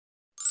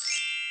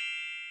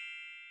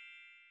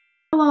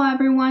Hello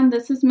everyone,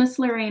 this is Miss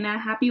Lorena.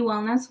 Happy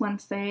Wellness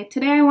Wednesday.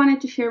 Today I wanted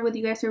to share with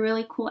you guys a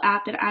really cool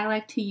app that I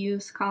like to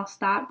use called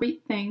Stop Breathe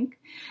Think.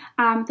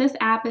 This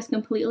app is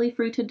completely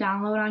free to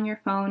download on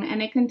your phone,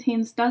 and it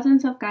contains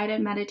dozens of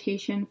guided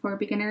meditation for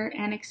beginner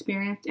and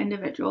experienced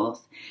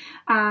individuals.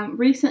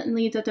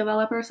 Recently, the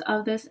developers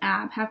of this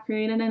app have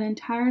created an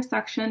entire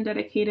section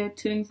dedicated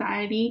to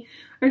anxiety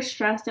or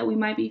stress that we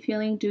might be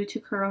feeling due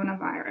to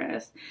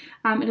coronavirus.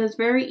 It is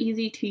very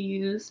easy to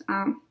use.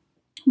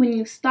 When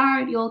you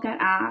start, you'll get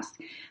asked,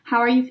 how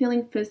are you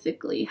feeling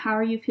physically? How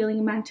are you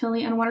feeling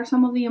mentally? And what are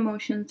some of the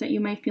emotions that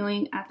you might be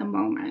feeling at the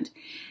moment?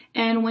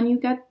 And when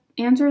you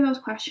answer those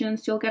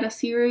questions, you'll get a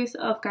series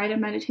of guided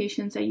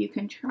meditations that you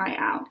can try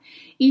out.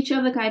 Each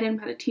of the guided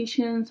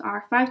meditations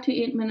are 5 to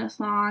 8 minutes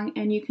long,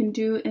 and you can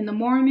do in the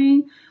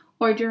morning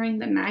or during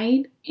the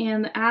night.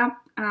 And the app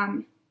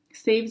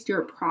saves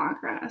your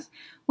progress.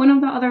 One of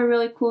the other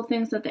really cool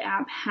things that the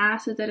app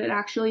has is that it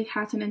actually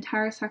has an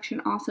entire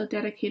section also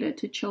dedicated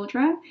to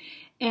children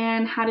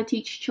and how to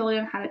teach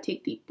children how to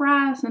take deep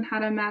breaths and how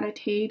to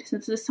meditate,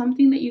 since this is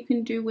something that you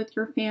can do with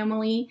your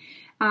family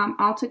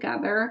all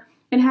together.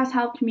 It has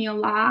helped me a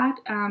lot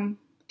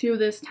through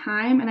this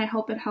time, and I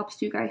hope it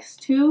helps you guys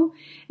too.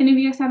 And if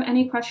you guys have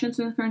any questions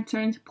and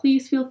concerns,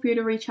 please feel free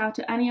to reach out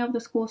to any of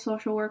the school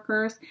social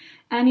workers,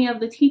 any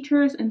of the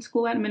teachers and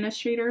school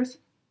administrators.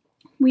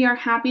 We are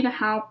happy to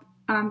help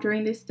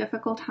during these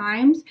difficult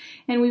times,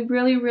 and we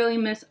really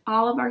miss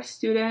all of our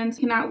students.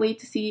 Cannot wait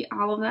to see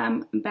all of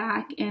them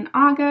back in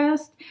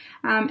August.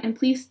 And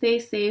please stay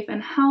safe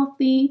and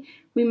healthy.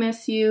 We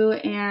miss you,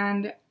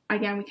 and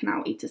again, we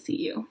cannot wait to see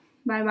you.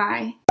 Bye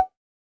bye.